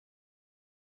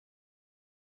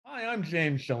Hi, I'm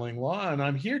James Shillinglaw, and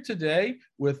I'm here today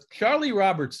with Charlie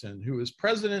Robertson, who is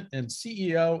president and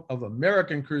CEO of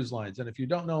American Cruise Lines. And if you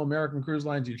don't know American Cruise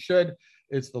Lines, you should.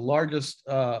 It's the largest,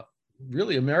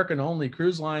 really American-only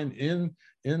cruise line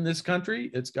in this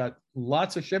country. It's got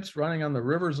lots of ships running on the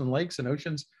rivers and lakes and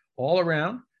oceans all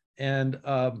around, and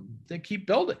they keep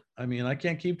building. I mean, I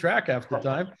can't keep track half the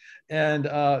time. And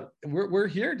we're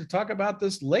here to talk about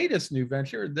this latest new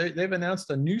venture. They've announced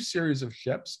a new series of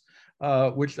ships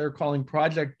which they're calling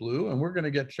Project Blue. And we're going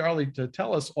to get Charlie to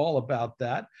tell us all about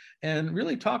that and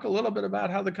really talk a little bit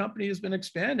about how the company has been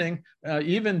expanding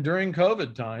even during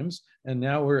COVID times. And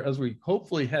now as we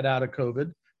hopefully head out of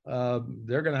COVID,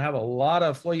 they're going to have a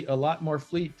lot more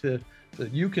fleet that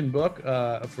you can book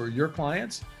for your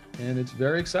clients. And it's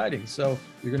very exciting. So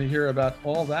you're going to hear about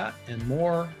all that and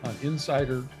more on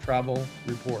Insider Travel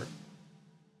Report.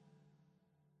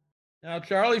 Now,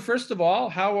 Charlie, first of all,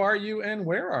 how are you and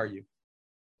where are you?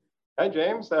 Hi,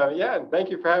 James. Yeah, and thank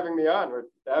you for having me on. We're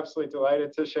absolutely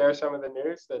delighted to share some of the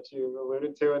news that you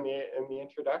alluded to in the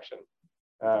introduction.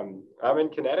 I'm in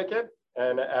Connecticut,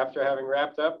 and after having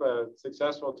wrapped up a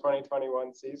successful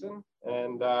 2021 season,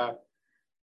 and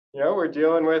we're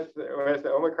dealing with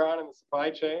Omicron and the supply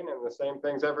chain and the same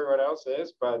things everyone else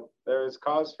is, but there's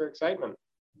cause for excitement.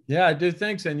 Yeah, I do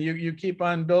think so. And you keep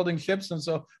on building ships, and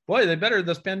so boy,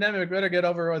 this pandemic better get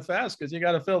over with fast because you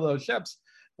got to fill those ships.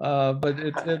 But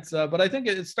I think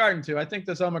it's starting to. I think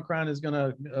this Omicron is going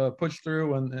to push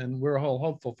through, and we're all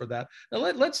hopeful for that. Now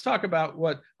let's talk about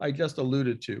what I just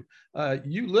alluded to.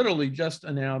 You literally just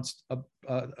announced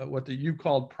what you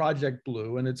called Project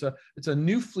Blue, and it's a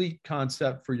new fleet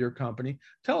concept for your company.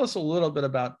 Tell us a little bit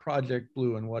about Project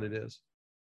Blue and what it is.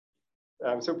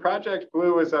 So Project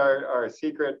Blue is our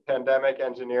secret pandemic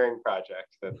engineering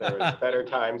project, that there was better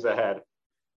times ahead.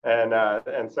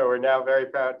 And so we're now very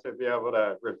proud to be able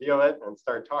to reveal it and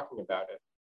start talking about it.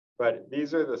 But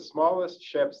these are the smallest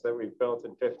ships that we've built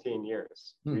in 15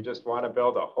 years. We just want to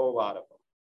build a whole lot of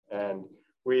them. And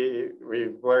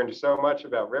we've learned so much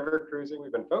about river cruising.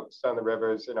 We've been focused on the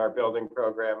rivers in our building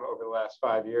program over the last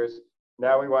 5 years.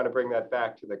 Now we want to bring that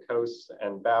back to the coast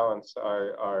and balance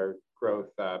our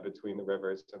growth between the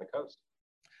rivers and the coast.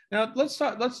 Now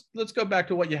let's go back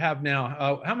to what you have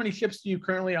now. How many ships do you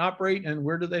currently operate, and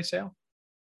where do they sail?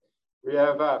 We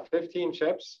have 15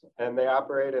 ships, and they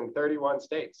operate in 31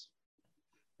 states.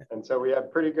 And so we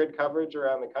have pretty good coverage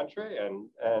around the country,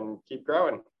 and keep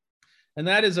growing. And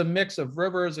that is a mix of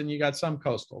rivers, and you got some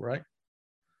coastal, right?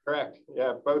 Correct.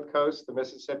 Yeah, both coasts: the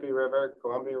Mississippi River,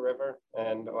 Columbia River,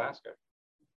 and Alaska.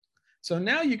 So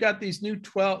now you got these new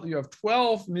 12. You have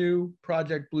 12 new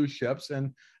Project Blue ships,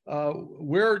 and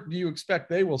where do you expect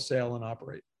they will sail and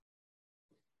operate?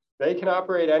 They can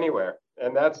operate anywhere,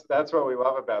 and that's what we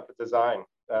love about the design.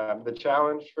 The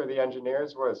challenge for the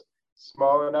engineers was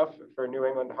small enough for New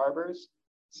England harbors,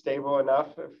 stable enough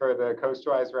for the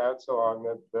coastwise routes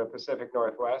along the Pacific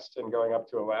Northwest and going up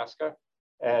to Alaska,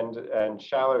 and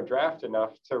shallow draft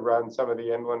enough to run some of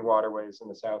the inland waterways in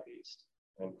the Southeast.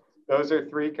 And those are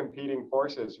three competing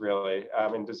forces, really,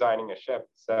 in designing a ship.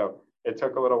 So it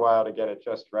took a little while to get it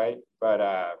just right, but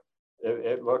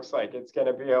it looks like it's going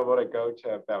to be able to go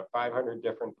to about 500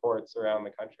 different ports around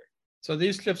the country. So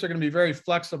these ships are going to be very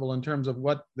flexible in terms of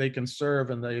what they can serve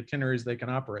and the itineraries they can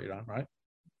operate on, right?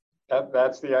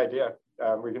 That's the idea.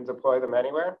 We can deploy them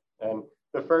anywhere. And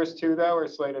the first two, though, are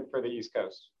slated for the East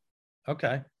Coast.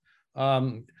 Okay.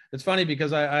 It's funny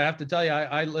because I have to tell you,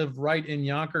 I live right in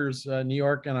Yonkers, New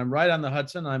York, and I'm right on the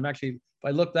Hudson. I'm actually, if I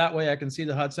look that way, I can see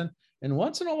the Hudson. And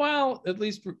once in a while, at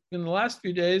least in the last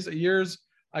few years,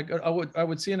 I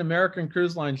would see an American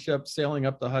Cruise Line ship sailing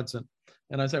up the Hudson.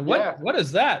 And I said, what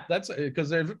is that? That's because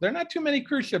there are not too many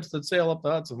cruise ships that sail up the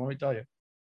Hudson, let me tell you.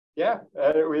 Yeah,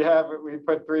 we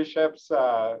put 3 ships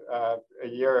a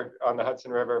year on the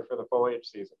Hudson River for the foliage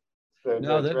season.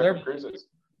 They're cruises.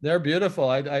 They're beautiful.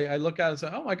 I look at it and say,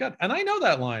 oh my God. And I know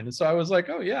that line. And so I was like,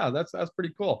 oh yeah, that's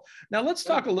pretty cool. Now let's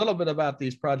talk a little bit about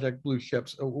these Project Blue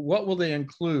ships. What will they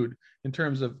include in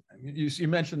terms of, you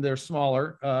mentioned they're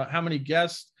smaller. How many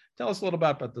guests? Tell us a little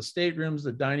about the staterooms,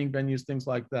 the dining venues, things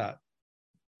like that.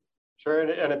 Sure,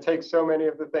 and it takes so many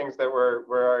of the things that we're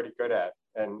already good at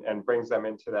and brings them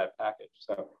into that package.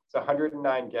 So it's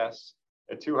 109 guests,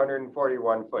 a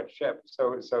 241-foot ship,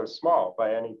 so small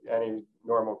by any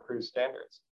normal cruise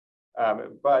standards.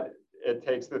 But it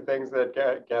takes the things that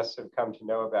guests have come to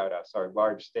know about us: our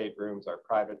large staterooms, our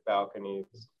private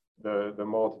balconies, the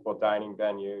multiple dining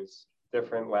venues,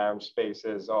 different lounge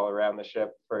spaces all around the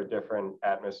ship for different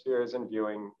atmospheres and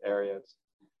viewing areas,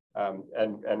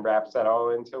 and wraps that all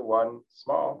into one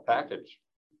small package.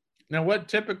 Now, what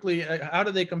typically, how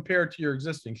do they compare to your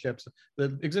existing ships?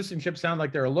 The existing ships sound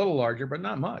like they're a little larger, but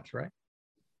not much, right?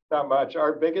 Not much.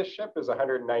 Our biggest ship is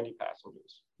 190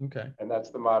 passengers. Okay. And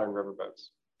that's the modern riverboats.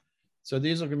 So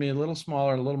these are going to be a little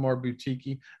smaller, a little more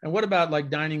boutique-y. And what about like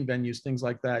dining venues, things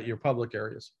like that, your public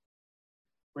areas?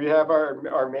 We have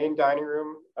our main dining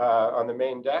room on the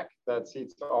main deck that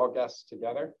seats all guests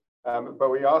together.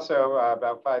 But we also,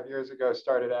 about 5 years ago,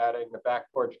 started adding the back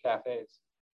porch cafes.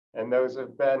 And those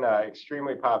have been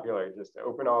extremely popular, just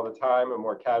open all the time, a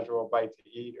more casual bite to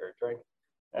eat or drink.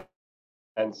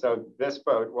 And so this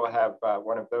boat will have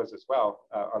one of those as well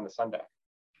on the sun deck.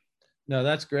 No,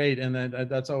 that's great. And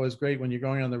that's always great when you're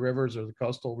going on the rivers or the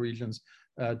coastal regions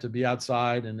to be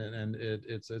outside. And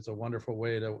it's a wonderful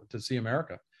way to see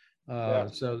America. Yeah.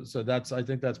 So that's, I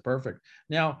think that's perfect.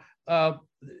 Now,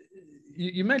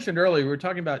 you mentioned earlier, we were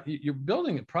talking about you're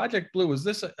building Project Blue. Was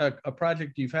this a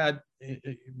project you've had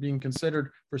being considered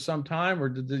for some time, or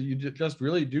did you just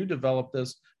really do develop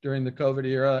this during the COVID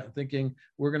era, thinking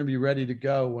we're going to be ready to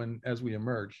go as we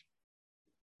emerge?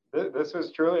 This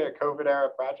was truly a COVID era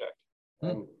project.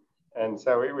 And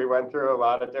so we went through a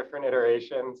lot of different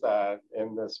iterations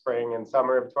in the spring and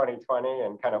summer of 2020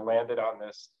 and kind of landed on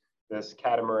this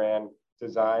catamaran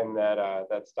design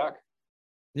that stuck.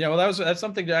 Yeah, well, that's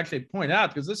something to actually point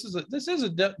out, because this is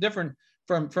different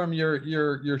from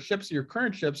your ships. Your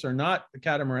current ships are not the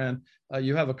catamaran.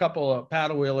 You have a couple of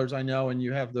paddle wheelers, I know, and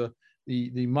you have the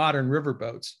modern river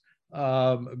boats.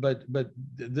 But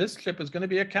this ship is going to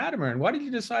be a catamaran. Why did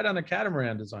you decide on a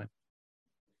catamaran design?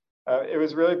 It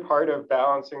was really part of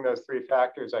balancing those three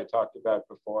factors I talked about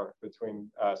before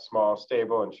between small,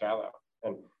 stable, and shallow.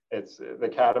 And it's the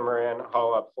catamaran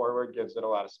hull up forward gives it a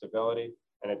lot of stability,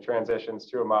 and it transitions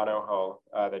to a mono hull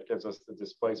that gives us the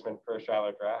displacement for a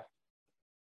shallow draft.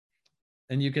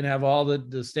 And you can have all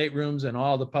the staterooms and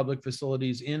all the public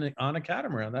facilities on a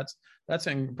catamaran. That's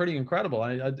pretty incredible.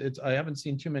 I haven't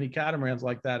seen too many catamarans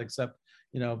like that, except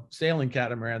sailing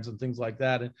catamarans and things like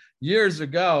that. And years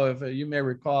ago, if you may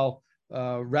recall,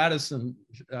 Radisson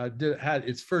had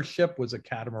its first ship was a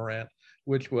catamaran,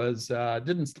 which was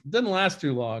didn't last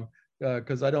too long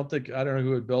because I don't know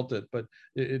who had built it, but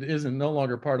it isn't no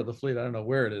longer part of the fleet. I don't know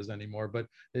where it is anymore. But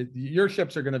your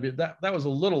ships are going to be that was a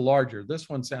little larger. This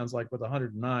one sounds like with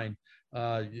 109,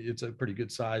 it's a pretty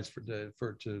good size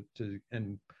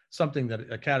and something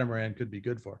that a catamaran could be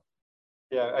good for.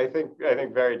 Yeah, I think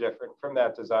very different from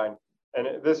that design.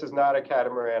 And this is not a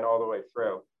catamaran all the way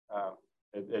through.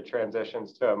 It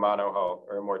transitions to a mono hull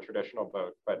or a more traditional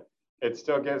boat, but it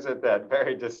still gives it that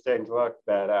very distinct look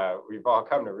that we've all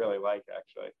come to really like,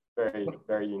 actually. Very,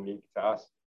 very unique to us.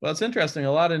 Well, it's interesting.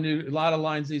 A lot of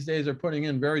lines these days are putting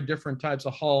in very different types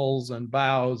of hulls and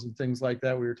bows and things like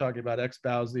that. We were talking about X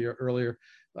bows earlier,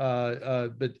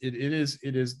 but it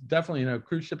is definitely,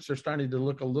 cruise ships are starting to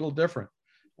look a little different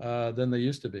than they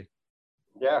used to be.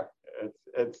 Yeah,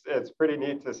 it's pretty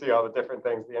neat to see all the different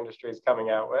things the industry is coming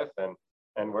out with,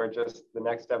 and we're just the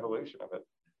next evolution of it.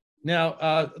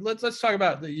 Now, let's talk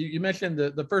about you mentioned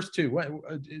the first two.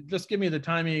 Just give me the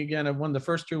timing again of when the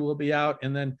first two will be out,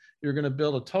 and then you're going to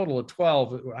build a total of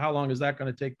 12. How long is that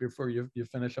going to take before you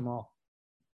finish them all?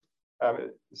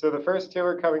 So the first two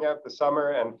are coming out the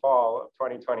summer and fall of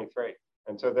 2023,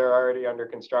 and so they're already under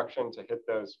construction to hit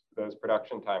those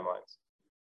production timelines.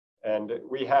 And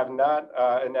we have not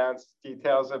announced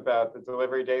details about the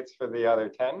delivery dates for the other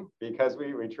 10 because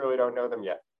we truly don't know them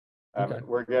yet. Okay.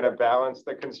 We're going to balance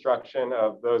the construction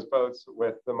of those boats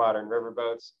with the modern river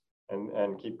boats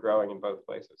and keep growing in both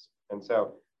places. And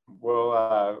so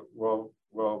we'll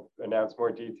announce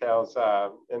more details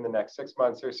in the next 6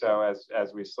 months or so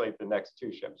as we slate the next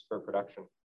two ships for production.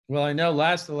 Well, I know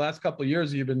the last couple of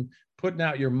years you've been putting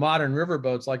out your modern river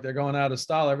boats like they're going out of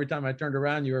style. Every time I turned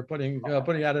around, you were putting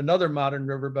out another modern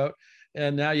river boat,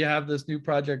 and now you have this new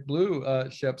Project Blue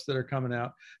ships that are coming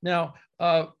out. Now,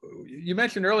 you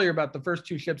mentioned earlier about the first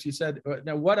two ships. You said,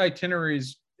 now what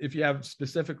itineraries, if you have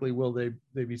specifically, will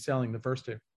they be sailing the first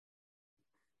two?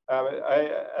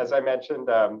 As I mentioned,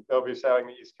 they'll be sailing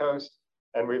the East Coast,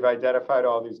 and we've identified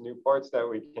all these new ports that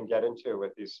we can get into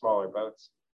with these smaller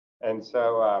boats. And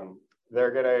so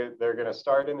they're gonna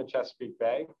start in the Chesapeake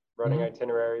Bay, running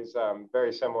itineraries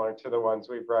very similar to the ones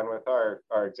we've run with our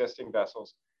existing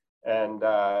vessels, and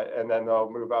then they'll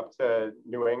move up to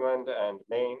New England and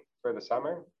Maine for the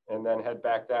summer, and then head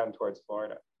back down towards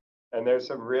Florida. And there's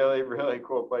some really, really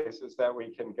cool places that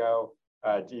we can go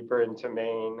deeper into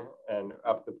Maine and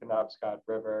up the Penobscot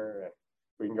River, and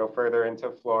we can go further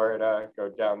into Florida, go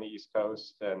down the East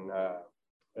Coast, and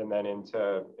then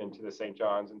into the St.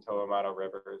 Johns and Tolomato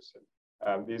rivers.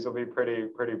 These will be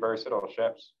pretty versatile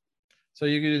ships. So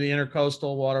you can do the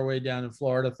intercoastal waterway down in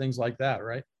Florida, things like that,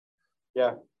 right?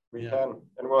 Yeah, we can.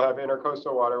 And we'll have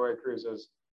intercoastal waterway cruises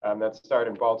that start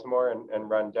in Baltimore and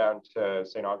run down to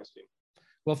St. Augustine.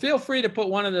 Well, feel free to put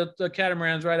one of the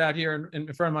catamarans right out here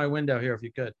in front of my window here, if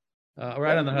you could,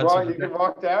 right on the Hudson. Well, you can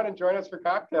walk down and join us for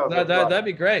cocktails. That'd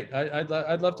be great.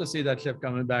 I'd love to see that ship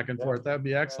coming back and forth. That'd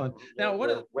be excellent. Now,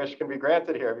 what wish can be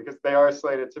granted here, because they are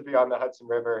slated to be on the Hudson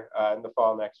River in the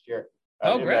fall next year.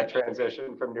 In that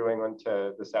transition from New England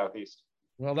to the Southeast.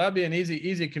 Well, that'd be an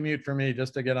easy commute for me,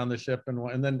 just to get on the ship,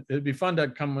 and then it'd be fun to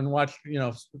come and watch,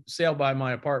 sail by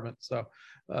my apartment. So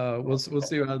we'll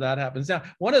see how that happens. Now,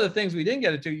 one of the things we didn't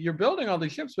get into, you're building all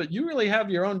these ships, but you really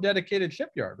have your own dedicated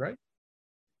shipyard, right?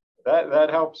 That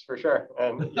helps for sure,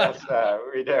 and yes,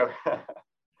 we do.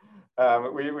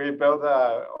 We build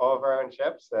all of our own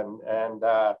ships, and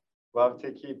love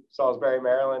to keep Salisbury,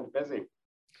 Maryland busy.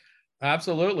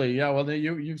 Absolutely, yeah. Well,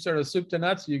 you sort of soup to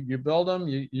nuts. You build them,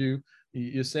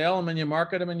 you sail them, and you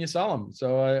market them, and you sell them.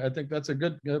 So I think that's a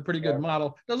pretty good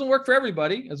model. Doesn't work for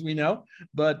everybody, as we know,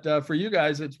 but for you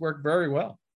guys, it's worked very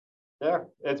well. Yeah,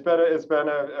 it's been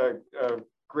a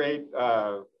great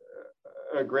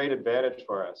advantage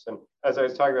for us. And as I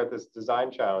was talking about this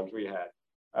design challenge we had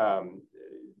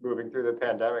moving through the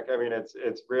pandemic, I mean, it's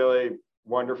really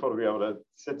wonderful to be able to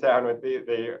sit down with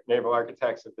the naval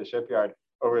architects at the shipyard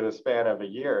over the span of a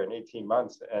year and 18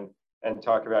 months and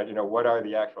talk about, what are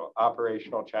the actual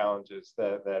operational challenges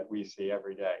that we see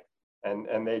every day.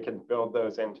 And they can build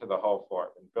those into the hull form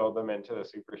and build them into the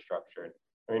superstructure.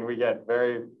 I mean, we get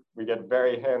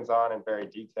very hands-on and very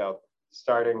detailed,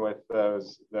 starting with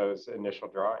those initial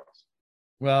drawings.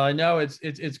 Well, I know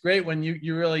it's great when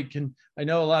you really can. I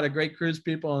know a lot of great cruise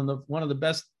people, and one of the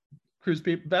best cruise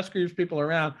people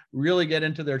around really get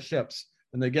into their ships,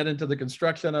 and they get into the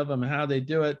construction of them and how they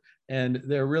do it, and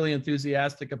they're really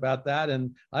enthusiastic about that.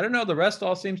 And I don't know, the rest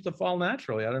all seems to fall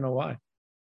naturally. I don't know why.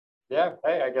 Yeah,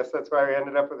 hey, I guess that's why we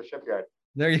ended up with a shipyard.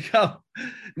 There you go.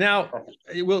 Now,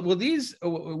 when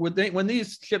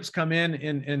these ships come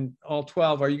in all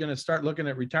 12, are you going to start looking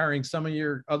at retiring some of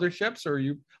your other ships, or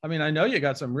I mean, I know you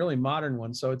got some really modern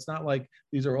ones, so it's not like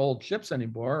these are old ships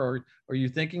anymore. Or are you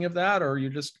thinking of that, or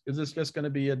is this just going to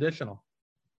be additional?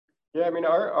 Yeah, I mean,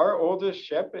 our oldest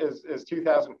ship is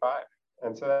 2005.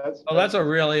 And so that's a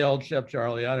really old ship,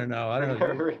 Charlie. I don't know.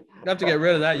 You have to get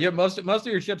rid of that. Most of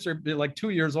your ships are like 2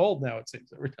 years old now, it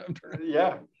seems, every time.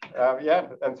 Yeah.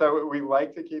 And so we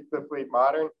like to keep the fleet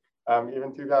modern.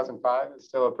 Even 2005 is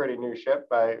still a pretty new ship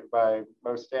by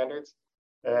most standards.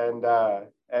 And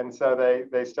so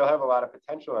they still have a lot of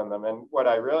potential in them. And what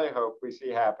I really hope we see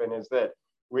happen is that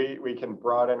we can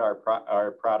broaden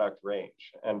our product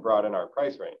range and broaden our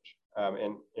price range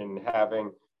in having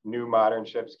new modern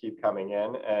ships keep coming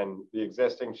in, and the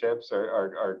existing ships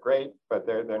are great, but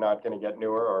they're not going to get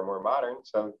newer or more modern,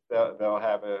 so they'll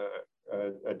have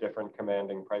a different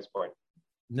commanding price point.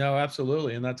 No,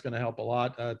 absolutely, and that's going to help a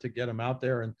lot to get them out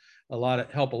there, and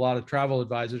help a lot of travel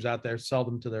advisors out there sell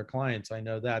them to their clients. I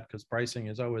know that, because pricing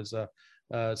is always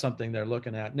something they're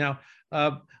looking at. Now,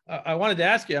 I wanted to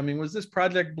ask you, I mean, was this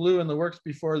Project Blue in the works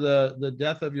before the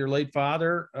death of your late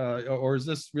father, or is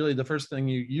this really the first thing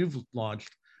you've launched?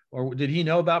 Or did he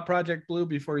know about Project Blue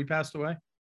before he passed away?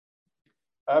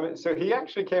 So he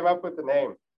actually came up with the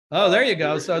name. Oh, there you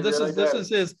go. So this is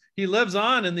his. He lives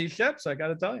on in these ships, I got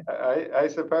to tell you. I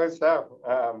suppose so.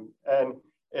 And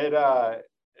it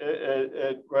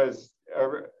was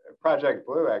Project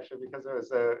Blue, actually, because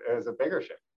it was a bigger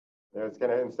ship. It was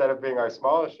going to, instead of being our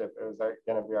smallest ship, it was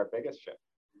going to be our biggest ship.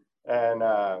 And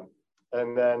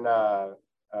then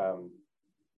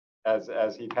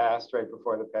as he passed right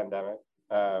before the pandemic,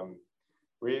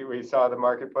 we saw the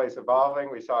marketplace evolving.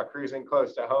 We saw cruising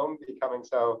close to home becoming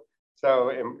so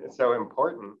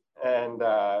important, and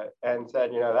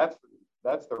said,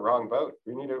 that's the wrong boat.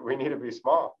 We need to be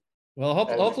small. Well,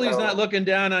 hopefully he's not looking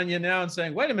down on you now and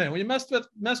saying, "Wait a minute, we messed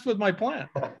with my plan."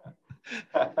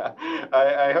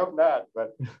 I hope not,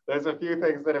 but there's a few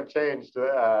things that have changed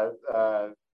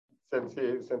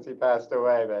since he passed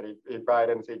away that he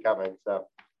probably didn't see coming. So.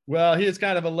 Well, he is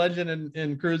kind of a legend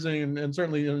in cruising, and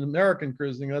certainly in American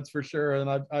cruising, that's for sure. And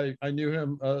I knew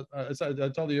him, as I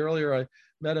told you earlier, I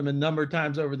met him a number of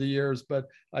times over the years, but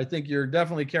I think you're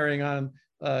definitely carrying on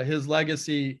his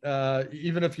legacy,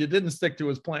 even if you didn't stick to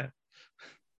his plan.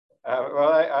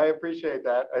 Well, I appreciate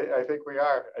that. I think we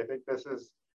are. I think this is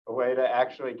a way to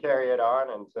actually carry it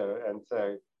on and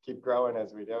to keep growing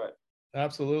as we do it.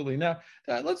 Absolutely. Now,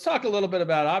 let's talk a little bit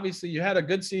about, obviously, you had a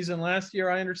good season last year,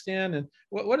 I understand. And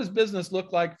what does business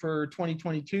look like for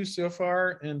 2022 so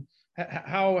far? And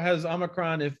how has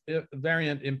Omicron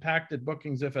variant impacted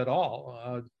bookings, if at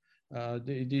all?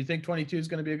 Do you think 22 is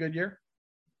going to be a good year?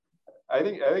 I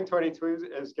think 22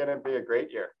 is going to be a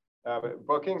great year.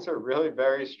 Bookings are really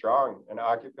very strong, and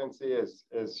occupancy is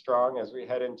strong as we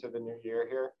head into the new year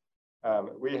here.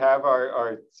 We have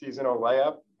our seasonal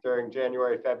layup during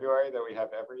January, February that we have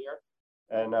every year.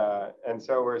 And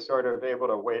so we're sort of able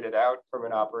to wait it out from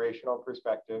an operational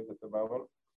perspective at the moment.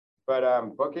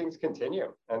 But bookings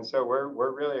continue. And so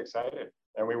we're really excited.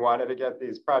 And we wanted to get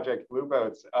these Project Blue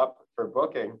boats up for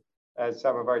booking as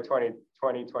some of our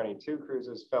 2022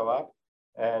 cruises fill up.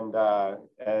 And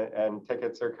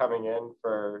tickets are coming in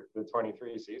for the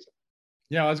 23 season.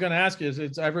 Yeah, I was going to ask you,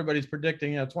 it's everybody's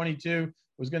predicting 22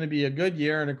 was going to be a good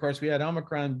year. And of course, we had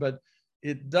Omicron, but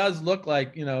it does look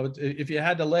like, if you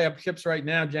had to lay up ships right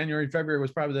now, January, February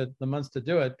was probably the months to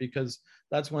do it, because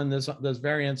that's when this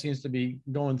variant seems to be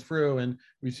going through. And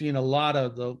we've seen a lot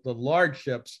of the large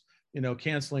ships,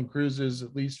 canceling cruises,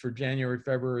 at least for January,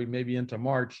 February, maybe into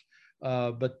March.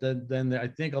 But then I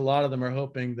think a lot of them are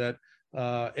hoping that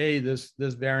A, this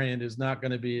variant is not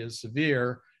going to be as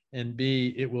severe, and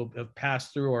B, it will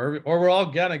pass through, or we're all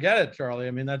gonna get it, Charlie.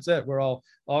 I mean, that's it. We're all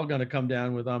going to come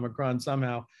down with Omicron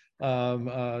somehow.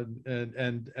 And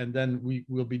then we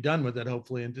will be done with it,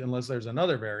 hopefully, unless there's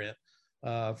another variant.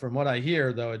 From what I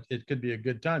hear, though, it could be a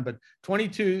good time. But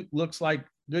 22 looks like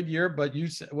good year. But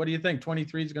what do you think?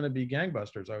 23 is going to be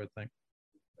gangbusters, I would think.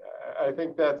 I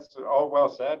think that's all well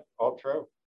said, all true.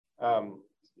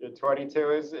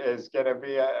 22 is going to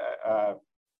be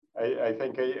I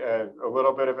think a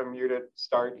little bit of a muted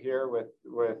start here with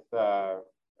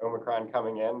Omicron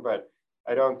coming in, but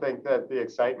I don't think that the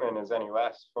excitement is any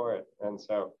less for it. And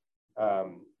so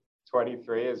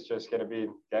 23 is just going to be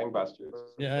gangbusters.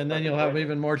 Yeah, and then you'll have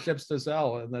even more ships to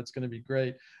sell, and that's going to be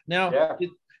great. Now,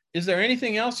 is there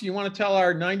anything else you want to tell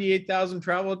our 98,000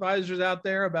 travel advisors out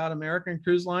there about American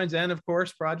Cruise Lines and, of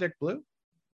course, Project Blue?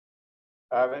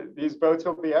 These boats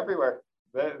will be everywhere.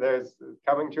 There's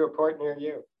coming to a port near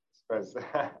you.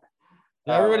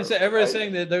 Everybody's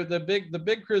saying that the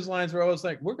big cruise lines were always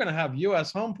like, we're going to have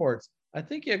U.S. home ports. I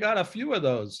think you got a few of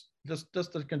those.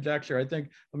 Just a conjecture. I think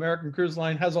American Cruise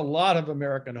Line has a lot of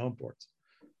American home ports.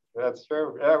 That's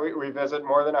true. Yeah, we visit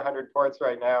more than 100 ports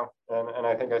right now, and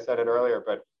I think I said it earlier,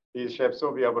 but these ships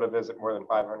will be able to visit more than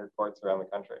 500 ports around the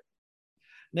country.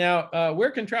 Now,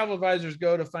 where can travel advisors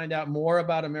go to find out more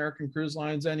about American Cruise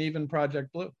Lines and even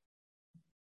Project Blue?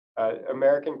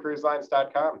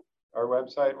 AmericanCruiseLines.com. Our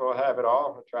website will have it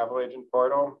all: a travel agent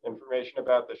portal, information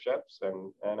about the ships,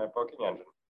 and a booking engine.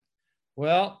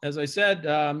 Well, as I said,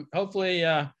 hopefully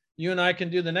you and I can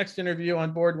do the next interview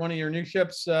on board one of your new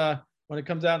ships when it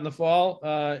comes out in the fall,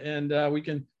 and we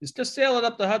can just sail it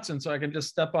up the Hudson, so I can just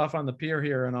step off on the pier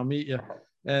here and I'll meet you,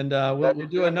 and we'll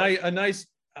do a nice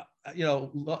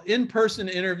in-person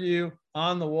interview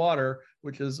on the water,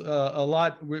 which is a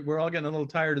lot. We're all getting a little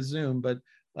tired of Zoom, but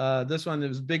this one, it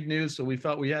was big news, so we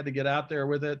felt we had to get out there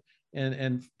with it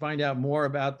and find out more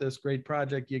about this great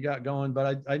project you got going.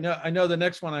 But I know the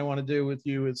next one I want to do with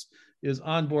you is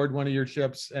on board one of your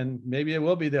ships, and maybe it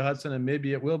will be the Hudson, and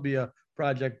maybe it will be a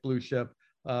Project Blue ship.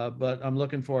 But I'm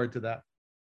looking forward to that.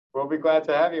 We'll be glad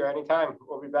to have you anytime.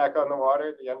 We'll be back on the water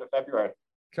at the end of February.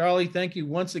 Charlie, thank you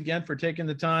once again for taking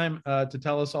the time to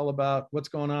tell us all about what's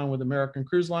going on with American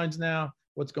Cruise Lines now,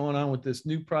 what's going on with this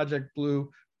new Project Blue.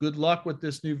 Good luck with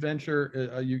this new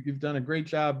venture. You've done a great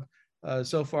job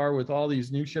so far with all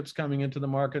these new ships coming into the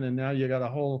market, and now you got a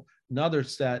whole another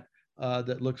set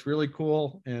that looks really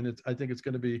cool, and I think it's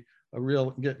going to be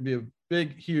a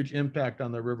big, huge impact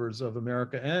on the rivers of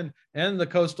America and the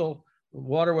coastal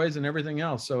waterways and everything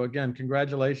else. So again,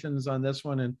 congratulations on this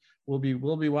one, and we'll be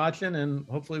watching, and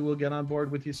hopefully we'll get on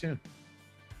board with you soon.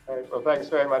 All right. Well, thanks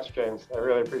very much, James. I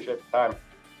really appreciate the time.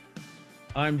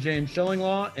 I'm James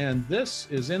Shillinglaw, and this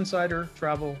is Insider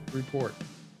Travel Report.